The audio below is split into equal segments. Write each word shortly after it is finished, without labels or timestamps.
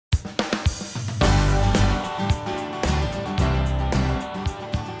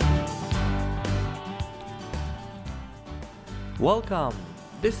Welcome,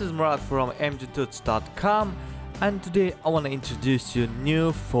 this is Murat from mgtuts.com, and today I want to introduce you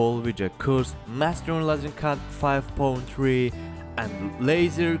new full video course Mastering Lasercut 5.3 and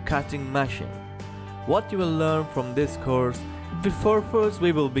Laser Cutting Machine. What you will learn from this course: first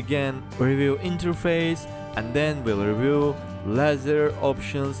we will begin review interface, and then we'll review laser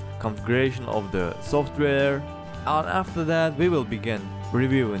options, configuration of the software, and after that we will begin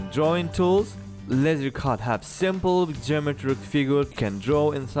reviewing drawing tools. Lasercut have simple geometric figures you can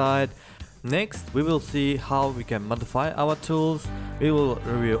draw inside. Next we will see how we can modify our tools. We will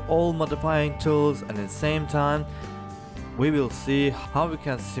review all modifying tools, and at the same time we will see how we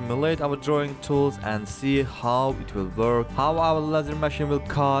can simulate our drawing tools and see how it will work, how our laser machine will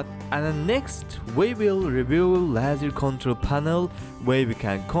cut. And then next we will review laser control panel, where we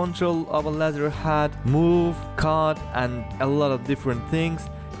can control our laser head, move, cut, and a lot of different things.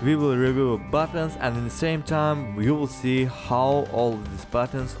 We will review buttons, and at the same time you will see how all these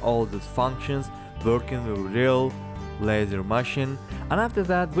buttons, all these functions working with real laser machine. And after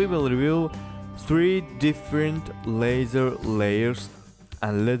that we will review 3 different laser layers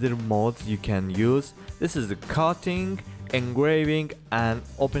and laser modes you can use. This is the cutting, engraving, and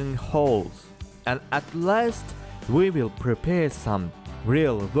opening holes. And at last we will prepare some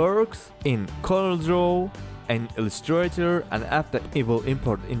real works in CorelDraw and Illustrator, and after it will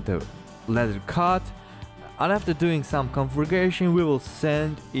import into Lasercut, and after doing some configuration we will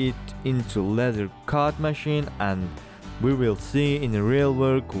send it into Lasercut machine, and we will see in the real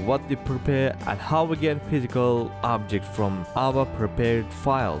work what we prepare and how we get physical objects from our prepared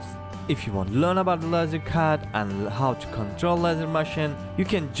files. If you want to learn about Lasercut and how to control laser machine, you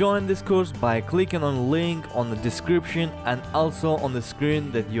can join this course by clicking on the link on the description and also on the screen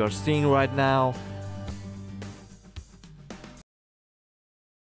that you are seeing right now.